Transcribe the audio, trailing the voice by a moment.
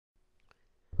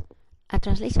A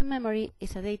translation memory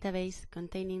is a database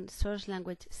containing source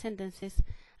language sentences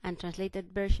and translated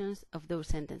versions of those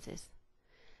sentences.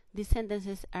 These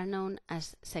sentences are known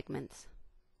as segments.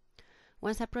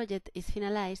 Once a project is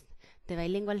finalized, the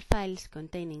bilingual files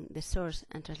containing the source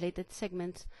and translated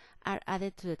segments are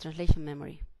added to the translation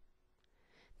memory.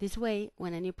 This way,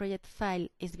 when a new project file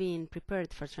is being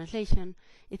prepared for translation,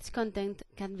 its content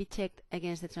can be checked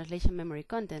against the translation memory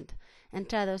content, and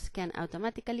Trados can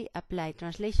automatically apply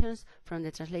translations from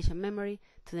the translation memory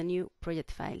to the new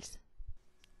project files.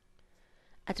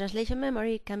 A translation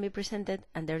memory can be presented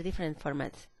under different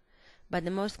formats, but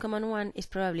the most common one is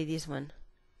probably this one,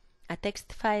 a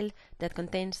text file that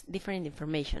contains different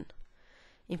information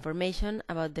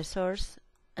about the source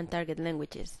and target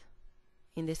languages,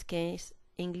 in this case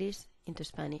English into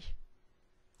Spanish,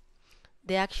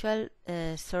 the actual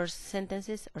source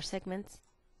sentences or segments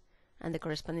and the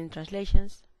corresponding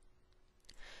translations,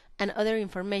 and other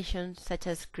information such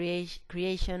as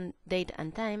creation date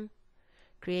and time,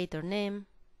 creator name,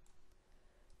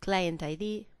 client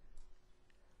ID,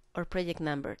 or project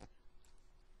number.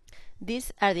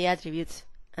 These are the attributes,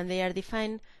 and they are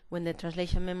defined when the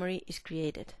translation memory is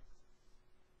created.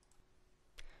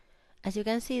 As you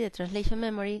can see, the translation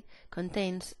memory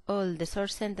contains all the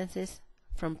source sentences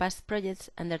from past projects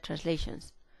and their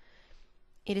translations.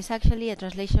 It is actually a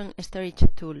translation storage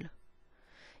tool.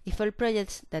 If all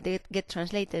projects that get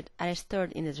translated are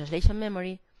stored in the translation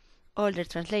memory, all their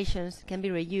translations can be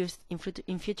reused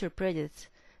in future projects,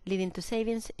 leading to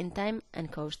savings in time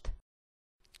and cost.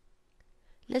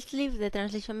 Let's leave the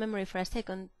translation memory for a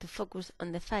second to focus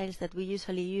on the files that we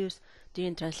usually use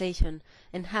during translation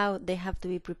and how they have to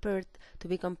be prepared to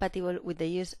be compatible with the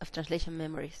use of translation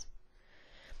memories.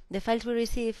 The files we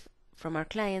receive from our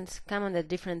clients come under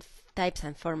different types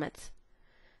and formats.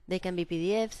 They can be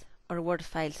PDFs or Word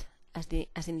files,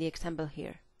 as in the example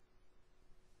here.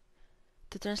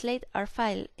 To translate our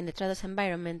file in the Trados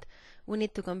environment, we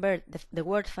need to convert the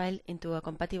Word file into a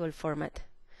compatible format.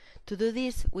 To do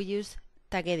this, we use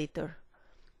Tag Editor,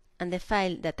 and the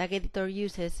file that Tag Editor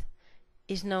uses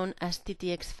is known as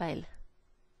TTX file.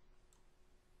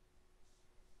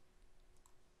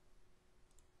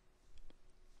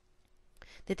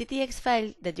 The TTX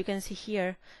file that you can see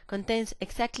here contains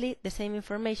exactly the same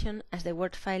information as the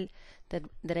Word file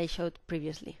that I showed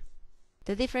previously.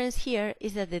 The difference here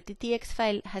is that the TTX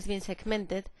file has been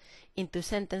segmented into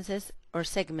sentences or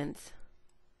segments.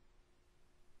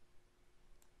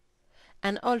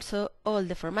 And also, all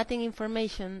the formatting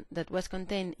information that was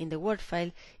contained in the Word file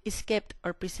is kept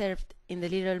or preserved in the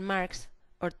little marks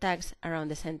or tags around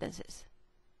the sentences.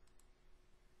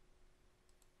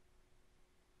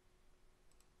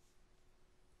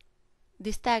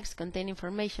 These tags contain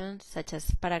information such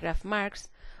as paragraph marks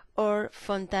or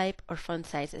font type or font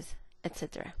sizes,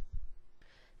 etc.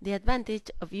 The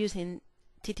advantage of using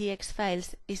TTX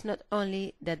files is not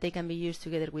only that they can be used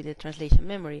together with the translation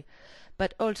memory,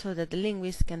 but also that the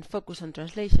linguist can focus on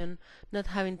translation, not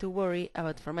having to worry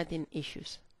about formatting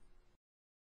issues.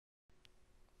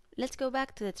 Let's go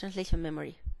back to the translation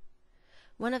memory.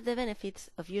 One of the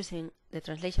benefits of using the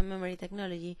translation memory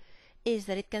technology is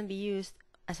that it can be used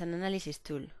as an analysis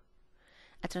tool.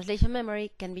 A translation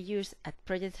memory can be used at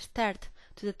project start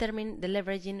to determine the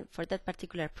leveraging for that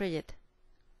particular project.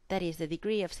 That is, the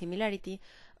degree of similarity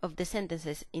of the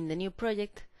sentences in the new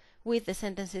project with the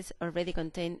sentences already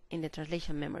contained in the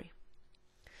translation memory.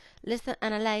 Let's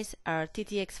analyze our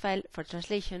TTX file for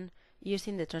translation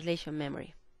using the translation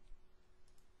memory.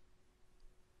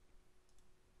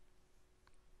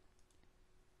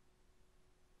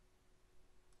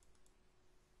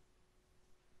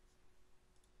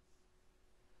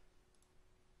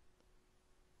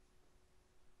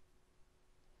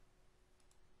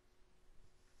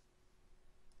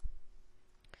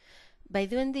 By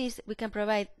doing this, we can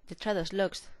provide the Trados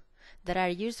logs that are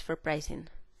used for pricing.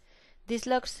 These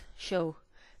logs show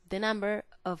the number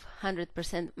of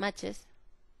 100% matches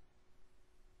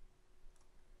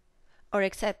or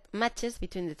exact matches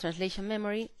between the translation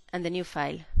memory and the new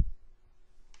file,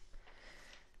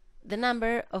 the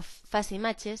number of fuzzy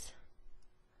matches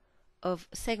of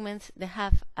segments that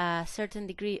have a certain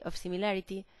degree of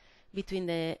similarity between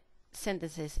the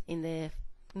sentences in the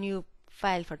new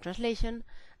file for translation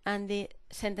and the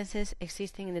sentences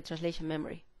existing in the translation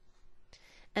memory.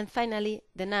 And finally,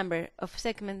 the number of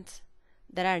segments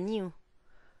that are new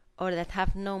or that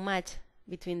have no match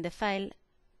between the file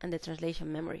and the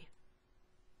translation memory.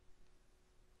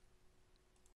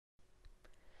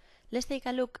 Let's take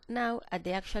a look now at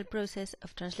the actual process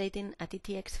of translating a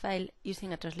TTX file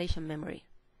using a translation memory.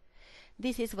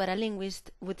 This is what a linguist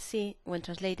would see when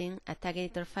translating a tag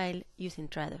editor file using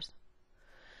Trados.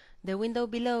 The window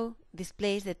below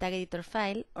displays the tag editor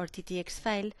file or TTX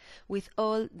file with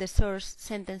all the source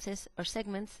sentences or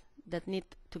segments that need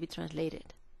to be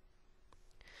translated.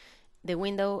 The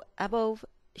window above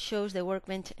shows the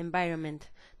Workbench environment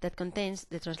that contains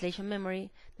the translation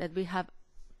memory that we have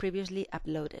previously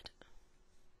uploaded.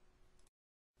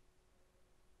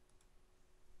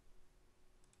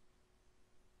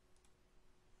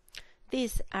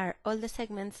 These are all the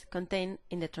segments contained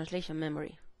in the translation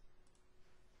memory.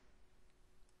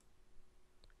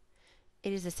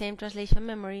 It is the same translation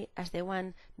memory as the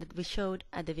one that we showed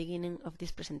at the beginning of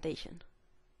this presentation.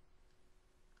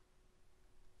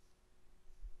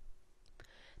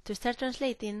 To start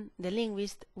translating, the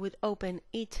linguist would open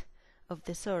each of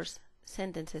the source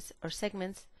sentences or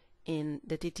segments in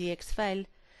the TTX file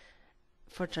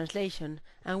for translation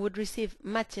and would receive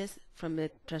matches from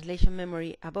the translation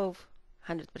memory above,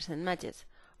 100% matches,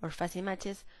 or fuzzy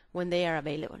matches when they are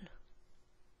available.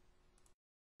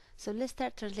 So let's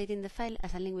start translating the file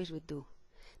as a linguist would do.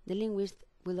 The linguist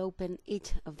will open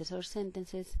each of the source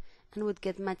sentences and would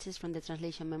get matches from the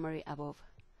translation memory above.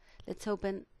 Let's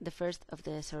open the first of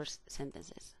the source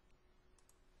sentences.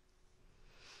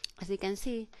 As you can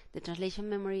see, the translation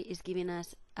memory is giving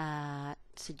us a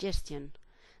suggestion.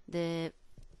 The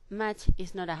match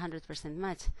is not a 100%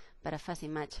 match, but a fuzzy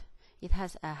match. It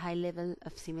has a high level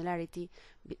of similarity.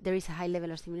 There is a high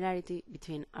level of similarity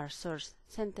between our source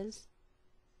sentence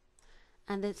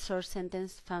and the source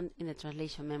sentence found in the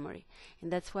translation memory.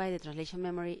 And that's why the translation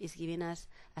memory is giving us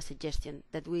a suggestion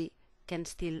that we can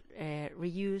still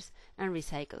reuse and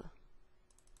recycle.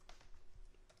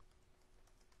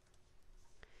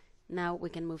 Now we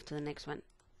can move to the next one.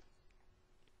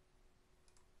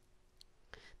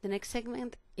 The next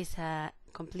segment is a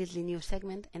completely new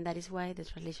segment, and that is why the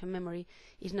translation memory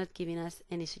is not giving us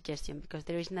any suggestion, because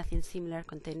there is nothing similar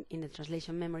contained in the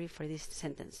translation memory for this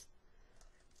sentence.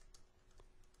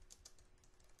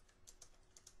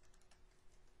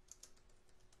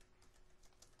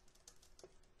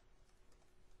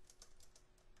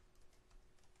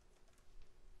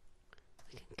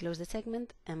 We can close the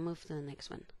segment and move to the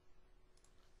next one.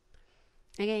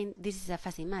 Again, this is a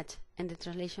fuzzy match, and the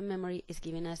translation memory is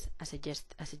giving us a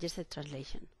suggested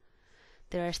translation.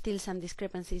 There are still some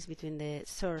discrepancies between the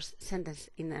source sentence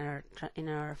in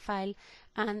our file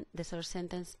and the source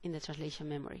sentence in the translation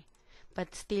memory.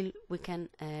 But still, we can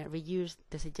reuse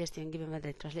the suggestion given by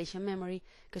the translation memory,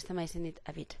 customizing it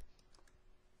a bit.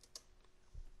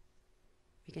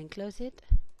 We can close it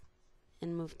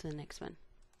and move to the next one.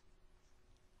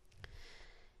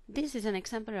 This is an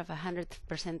example of a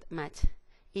 100% match.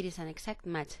 It is an exact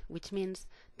match, which means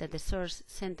that the source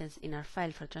sentence in our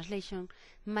file for translation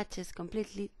matches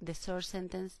completely the source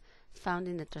sentence found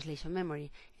in the translation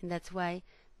memory, and that's why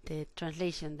the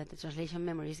translation that the translation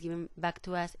memory is giving back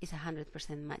to us is a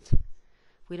 100% match.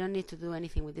 We don't need to do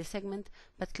anything with this segment,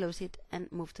 but close it and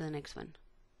move to the next one.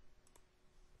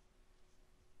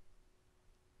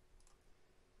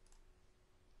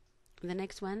 The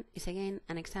next one is again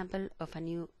an example of a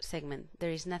new segment. There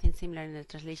is nothing similar in the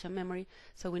translation memory,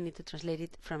 so we need to translate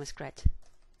it from scratch.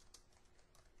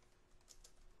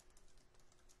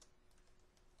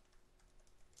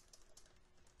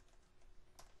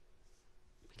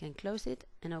 We can close it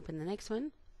and open the next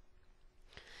one.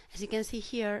 As you can see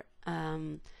here,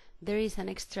 there is an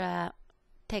extra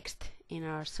text in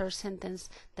our source sentence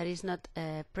that is not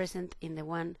present in the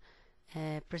one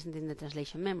present in the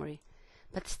translation memory.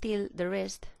 But still, the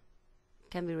rest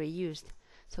can be reused.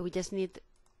 So we just need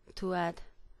to add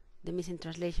the missing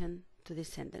translation to this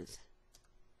sentence.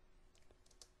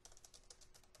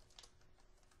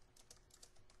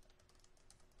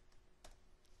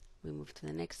 We move to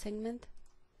the next segment.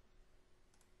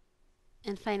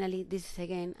 And finally, this is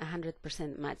again a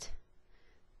 100% match.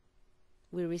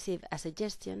 We receive a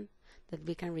suggestion that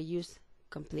we can reuse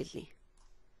completely.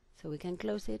 So we can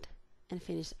close it and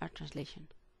finish our translation.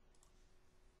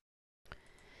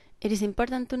 It is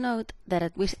important to note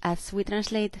that as we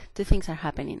translate, two things are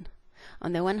happening.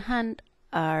 On the one hand,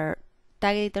 our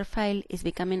tag editor file is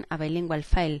becoming a bilingual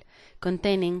file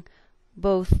containing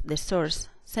both the source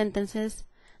sentences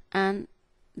and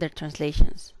their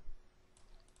translations.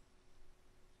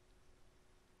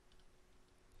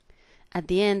 At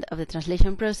the end of the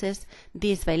translation process,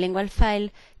 this bilingual file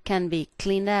can be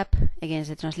cleaned up against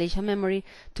the translation memory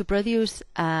to produce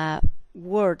a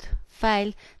Word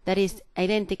file that is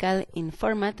identical in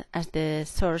format as the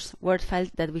source Word file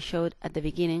that we showed at the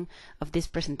beginning of this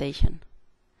presentation.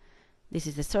 This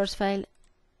is the source file,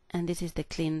 and this is the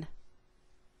clean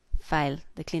file,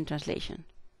 the clean translation.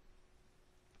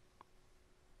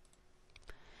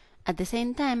 At the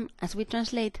same time, as we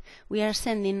translate, we are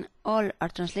sending all our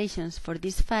translations for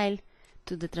this file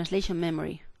to the translation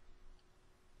memory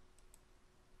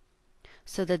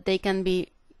so that they can be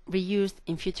reused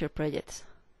in future projects.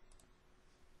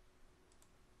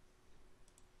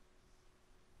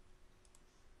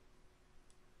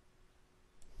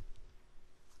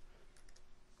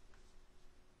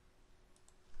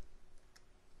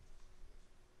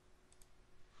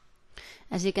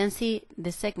 As you can see,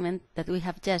 the segment that we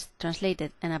have just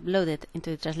translated and uploaded into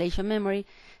the translation memory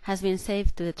has been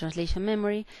saved to the translation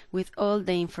memory with all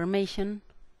the information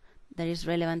that is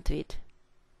relevant to it.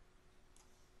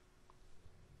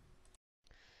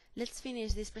 Let's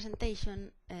finish this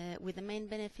presentation with the main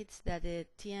benefits that the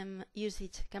TM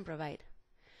usage can provide.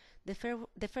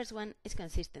 The first one is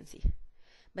consistency.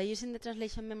 By using the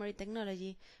translation memory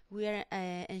technology, we are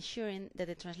ensuring that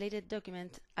the translated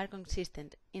documents are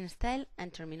consistent in style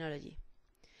and terminology.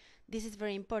 This is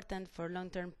very important for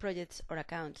long-term projects or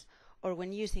accounts, or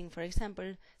when using, for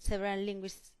example, several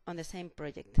linguists on the same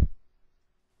project.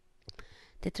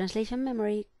 The translation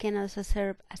memory can also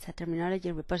serve as a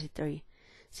terminology repository,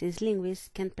 since linguists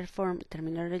can perform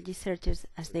terminology searches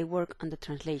as they work on the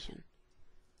translation.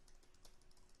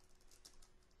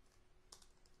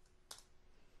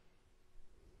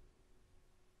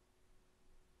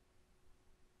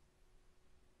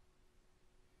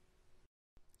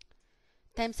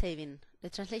 Time saving. The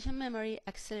translation memory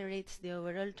accelerates the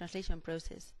overall translation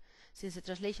process. Since the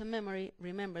translation memory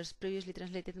remembers previously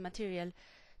translated material,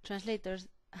 translators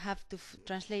have to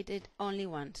translate it only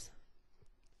once.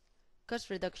 Cost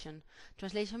reduction.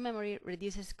 Translation memory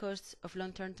reduces costs of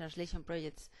long-term translation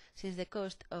projects, since the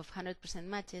cost of 100%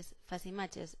 matches, fuzzy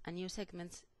matches, and new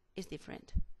segments is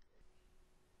different.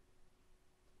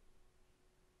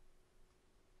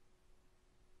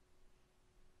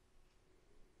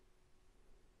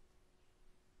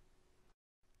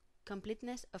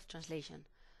 Completeness of translation.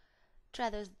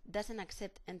 Trados doesn't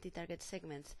accept empty target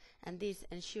segments, and this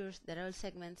ensures that all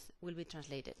segments will be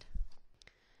translated.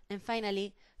 And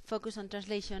finally, focus on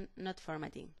translation, not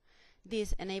formatting.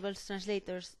 This enables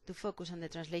translators to focus on the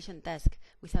translation task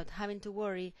without having to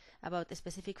worry about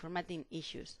specific formatting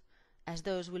issues, as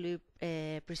those will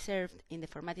be preserved in the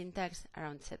formatting tags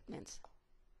around segments.